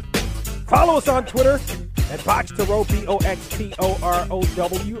 Follow us on Twitter at Boxtorow,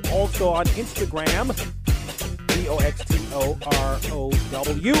 Boxtorow. Also on Instagram, Boxtorow.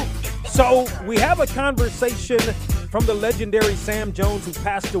 So we have a conversation from the legendary Sam Jones, who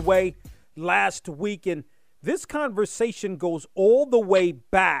passed away last week. And this conversation goes all the way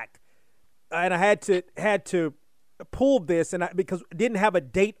back. And I had to pull this because I didn't have a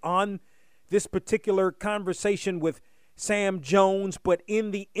date on this particular conversation with Sam Jones, but in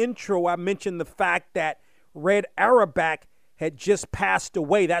the intro, I mentioned the fact that Red Auerbach had just passed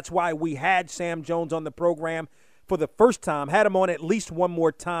away. That's why we had Sam Jones on the program for the first time, had him on at least one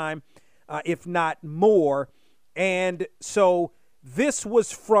more time, if not more. And so this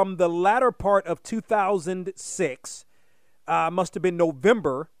was from the latter part of 2006, must have been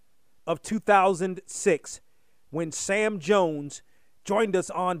November of 2006, when Sam Jones joined us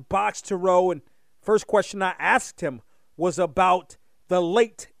on Boxtorow, and first question I asked him was about the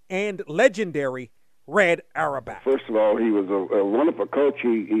late and legendary Red Auerbach. First of all, he was a wonderful coach.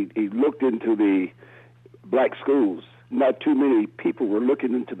 He looked into the black schools. Not too many people were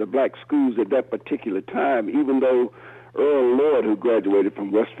looking into the black schools at that particular time, even though Earl Lord, who graduated from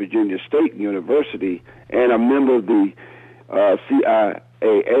West Virginia State University and a member of the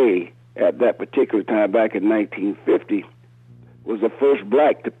CIAA at that particular time back in 1950, was the first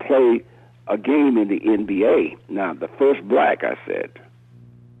black to play a game in the NBA. Now, the first black, I said,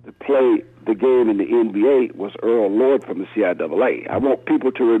 to play the game in the NBA was Earl Lord from the CIAA. I want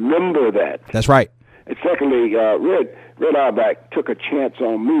people to remember that. That's right. And secondly, Red Auerbach took a chance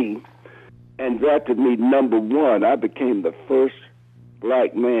on me and drafted me number one. I became the first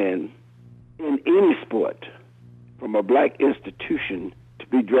black man in any sport from a black institution to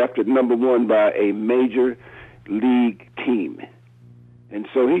be drafted number one by a major league team. And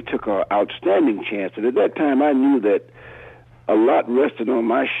so he took an outstanding chance. And at that time, I knew that a lot rested on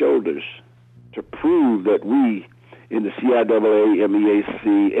my shoulders to prove that we in the CIAA,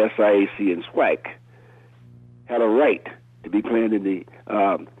 MEAC, SIAC, and SWAC had a right to be playing in the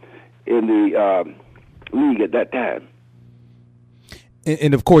league at that time.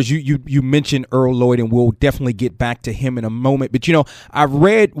 And of course, you mentioned Earl Lloyd, and we'll definitely get back to him in a moment. But, you know, I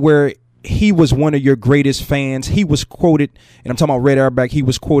read where he was one of your greatest fans. He was quoted, and I'm talking about Red Auerbach, he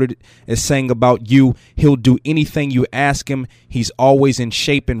was quoted as saying about you, he'll do anything you ask him. He's always in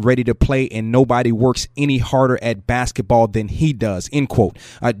shape and ready to play, and nobody works any harder at basketball than he does, end quote.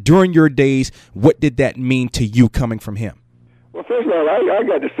 During your days, what did that mean to you coming from him? Well, first of all, I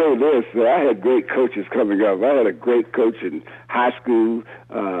got to say this. I had great coaches coming up. I had a great coach in high school.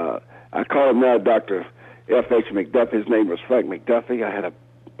 I call him now Dr. F.H. McDuffie. His name was Frank McDuffie. I had a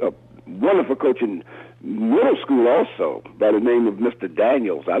wonderful coach in middle school also by the name of Mr.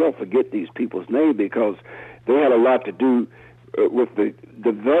 Daniels. I don't forget these people's names because they had a lot to do with the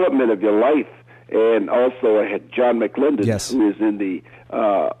development of your life. And also I had John McClendon, yes, who is in the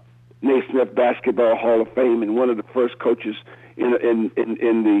Naismith Basketball Hall of Fame and one of the first coaches in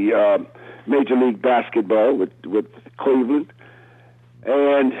the Major League Basketball with Cleveland.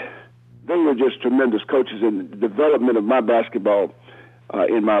 And they were just tremendous coaches in the development of my basketball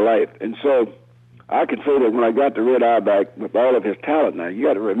in my life. And so I can say that when I got to Red Auerbach with all of his talent, now you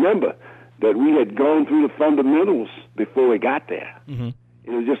got to remember that we had gone through the fundamentals before we got there. Mm-hmm.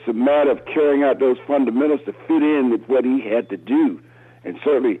 It was just a matter of carrying out those fundamentals to fit in with what he had to do. And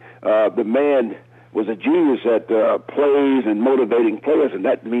certainly the man was a genius at plays and motivating players, and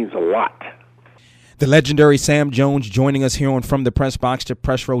that means a lot. The legendary Sam Jones joining us here on From the Press Box to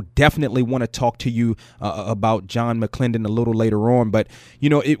Press Row. Definitely want to talk to you about John McClendon a little later on. But, you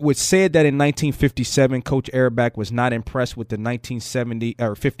know, it was said that in 1957, Coach Auerbach was not impressed with the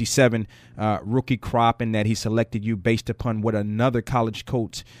 57 rookie crop and that he selected you based upon what another college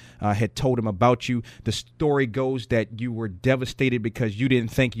coach had told him about you. The story goes that you were devastated because you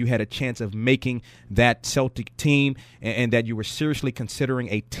didn't think you had a chance of making that Celtic team and that you were seriously considering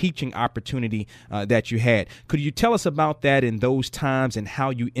a teaching opportunity that you had. Could you tell us about that in those times and how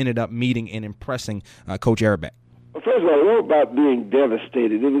you ended up meeting and impressing Coach Auerbach? Well, first of all, it wasn't about being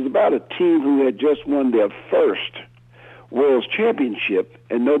devastated. It was about a team who had just won their first World Championship,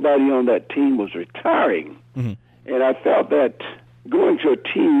 and nobody on that team was retiring. Mm-hmm. And I felt that going to a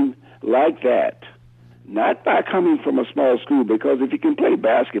team like that, not by coming from a small school, because if you can play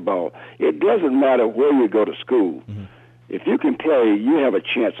basketball, it doesn't matter where you go to school. Mm-hmm. If you can play, you have a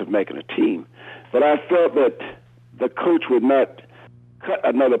chance of making a team. But I felt that the coach would not cut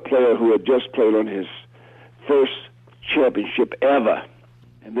another player who had just played on his first championship ever.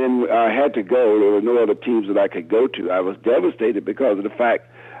 And then I had to go. There were no other teams that I could go to. I was devastated because of the fact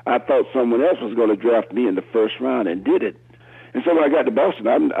I thought someone else was going to draft me in the first round and did it. And so when I got to Boston,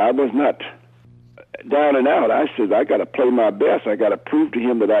 I was not down and out. I said, I got to play my best. I got to prove to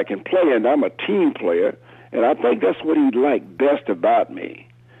him that I can play, and I'm a team player. And I think that's what he liked best about me.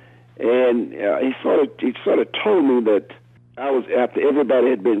 And he sort of told me that I was, after everybody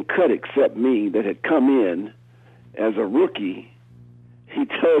had been cut except me that had come in as a rookie, he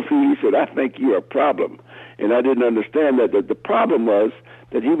told me, he said, I think you're a problem. And I didn't understand that. The problem was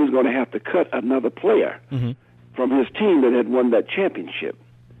that he was going to have to cut another player from his team that had won that championship.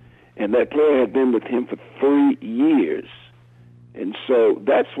 And that player had been with him for 3 years. And so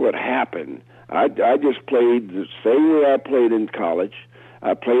that's what happened. I just played the same way I played in college.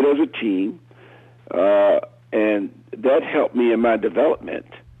 I played as a team, and that helped me in my development.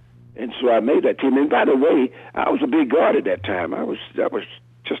 And so I made that team. And by the way, I was a big guard at that time. I was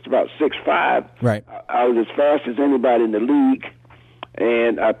just about 6'5". Right. I was as fast as anybody in the league,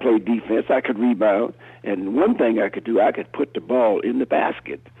 and I played defense. I could rebound. And one thing I could do, I could put the ball in the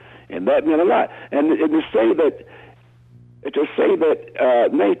basket. And that meant a lot. And to say that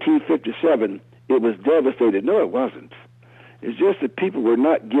 1957, it was devastated. No, it wasn't. It's just that people were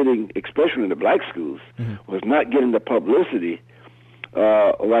not getting, especially in the black schools, was not getting the publicity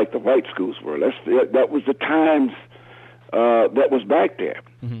like the white schools were. That was the times that was back there.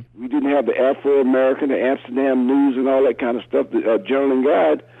 We didn't have the Afro-American, the Amsterdam News, and all that kind of stuff. The Journal and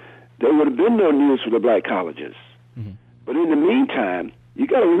Guide, there would have been no news for the black colleges. But in the meantime, you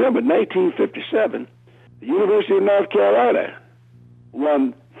got to remember, 1957, the University of North Carolina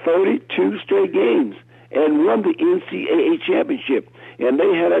won 32 straight games and won the NCAA championship. And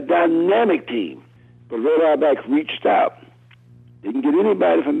they had a dynamic team. But Red Auerbach reached out. Didn't get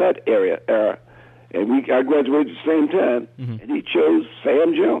anybody from that era. And I graduated at the same time, and he chose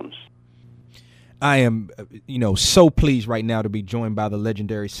Sam Jones. I am, so pleased right now to be joined by the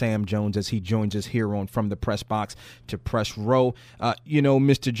legendary Sam Jones as he joins us here on From the Press Box to Press Row.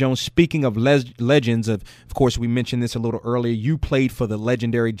 Mr. Jones, speaking of legends, of course, we mentioned this a little earlier. You played for the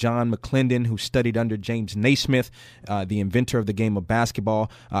legendary John McClendon, who studied under James Naismith, the inventor of the game of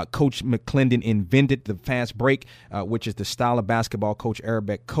basketball. Coach McClendon invented the fast break, which is the style of basketball Coach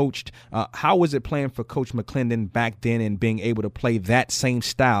Arabeck coached. How was it playing for Coach McClendon back then and being able to play that same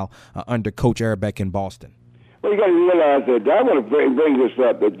style under Coach Arabeck in Boston? Well, you got to realize that I want to bring this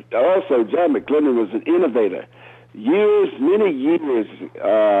up, but also John McClendon was an innovator. Many years,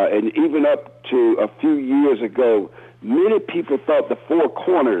 and even up to a few years ago, many people thought the four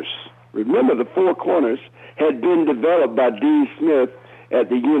corners, remember the four corners, had been developed by Dean Smith at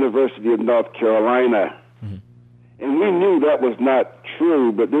the University of North Carolina. And we knew that was not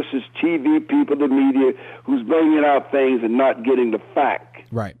true, but this is TV people, the media, who's bringing out things and not getting the fact.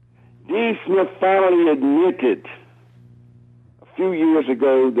 Right. Dean Smith finally admitted a few years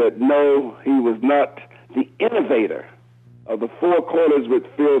ago that no, he was not the innovator of the four corners with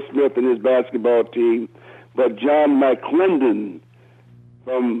Phil Smith and his basketball team, but John McClendon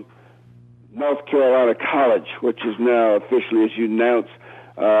from North Carolina College, which is now officially, as you announced,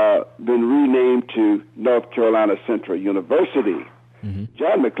 been renamed to North Carolina Central University.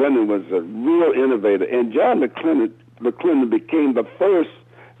 John McClendon was a real innovator, and John McClendon became the first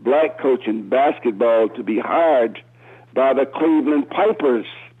black coach in basketball to be hired by the Cleveland Pipers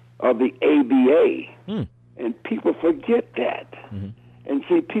of the ABA. And people forget that. And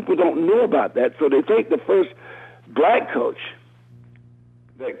see, people don't know about that, so they think the first black coach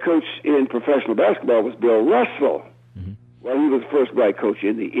that coached in professional basketball was Bill Russell. Well, he was the first black coach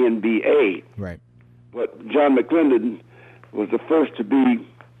in the NBA. Right. But John McClendon was the first to be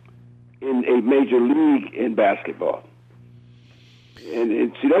in a major league in basketball.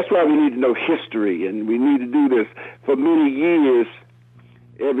 And see, that's why we need to know history, and we need to do this. For many years,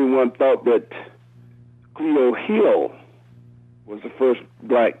 everyone thought that Cleo Hill was the first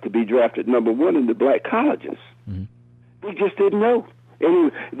black to be drafted number one in the black colleges. They just didn't know.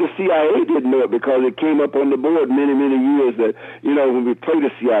 And the CIA didn't know it because it came up on the board many, many years that, when we played the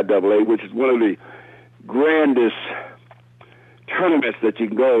CIAA, which is one of the grandest tournaments that you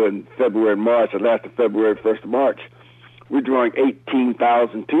can go in February and March, it lasted February 1st of March, we're drawing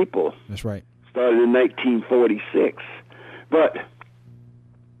 18,000 people. That's right. Started in 1946. But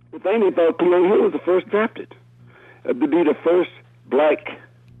the thing they thought Cleo Hill was the first drafted, to be the first black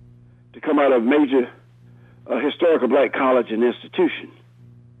to come out of major historical black college and institution.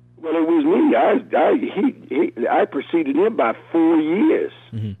 Well, it was me. I preceded him by 4 years.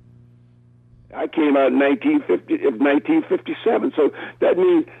 I came out in 1957. So that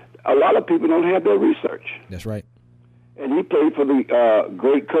means a lot of people don't have their research. That's right. And he played for the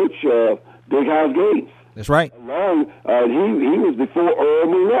great coach, Big House Gaines. That's right. He was before Earl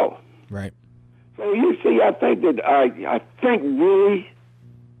Monroe. Right. So you see, I think really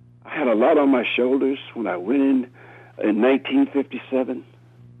I had a lot on my shoulders when I went in 1957.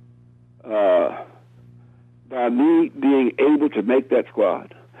 By me being able to make that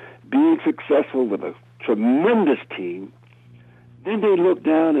squad, being successful with a tremendous team, then they looked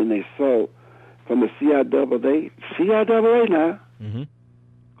down and they saw from the CIAA now,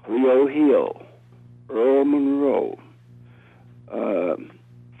 Cleo Hill, Earl Monroe,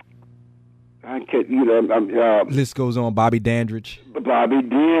 list goes on. Bobby Dandridge. And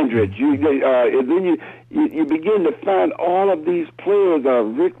then you begin to find all of these players.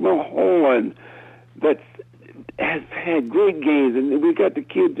 Rick Mahorn, that has had great games, and we got the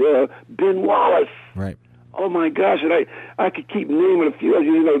kid Ben Wallace. Right. Oh my gosh! And I could keep naming a few.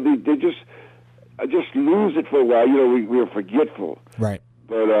 They just lose it for a while. We're forgetful. Right.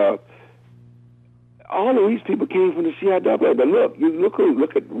 But all of these people came from the CIAA. But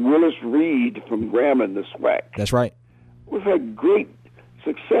look at Willis Reed from Graham and the SWAC. That's right. We've had great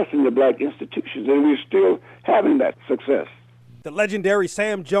success in the black institutions, and we're still having that success. The legendary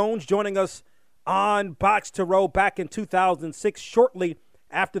Sam Jones joining us on Boxtorow back in 2006, shortly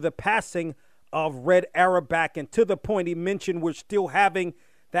after the passing of Red Arabeck. And to the point he mentioned, we're still having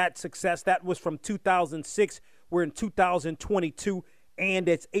that success. That was from 2006. We're in 2022. And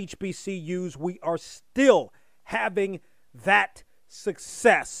as HBCUs, we are still having that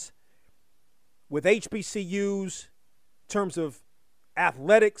success. With HBCUs, in terms of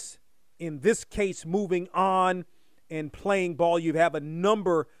athletics, in this case, moving on and playing ball, you have a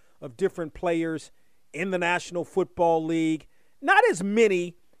number of different players in the National Football League. Not as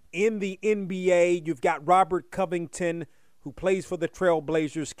many in the NBA. You've got Robert Covington, who plays for the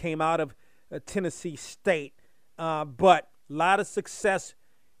Trailblazers, came out of Tennessee State. But a lot of success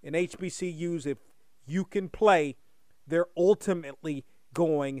in HBCUs. If you can play, they're ultimately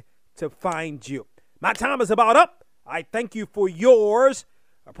going to find you. My time is about up. I thank you for yours.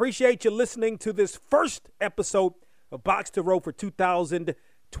 Appreciate you listening to this first episode of Boxtorow for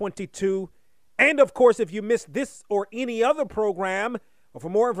 2022. And, of course, if you missed this or any other program, or for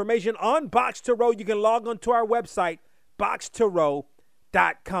more information on Boxtorow, you can log on to our website,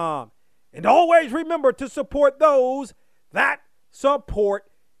 boxtorow.com. And always remember to support those that support.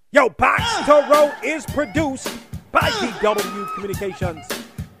 Boxtorow is produced by DW Communications.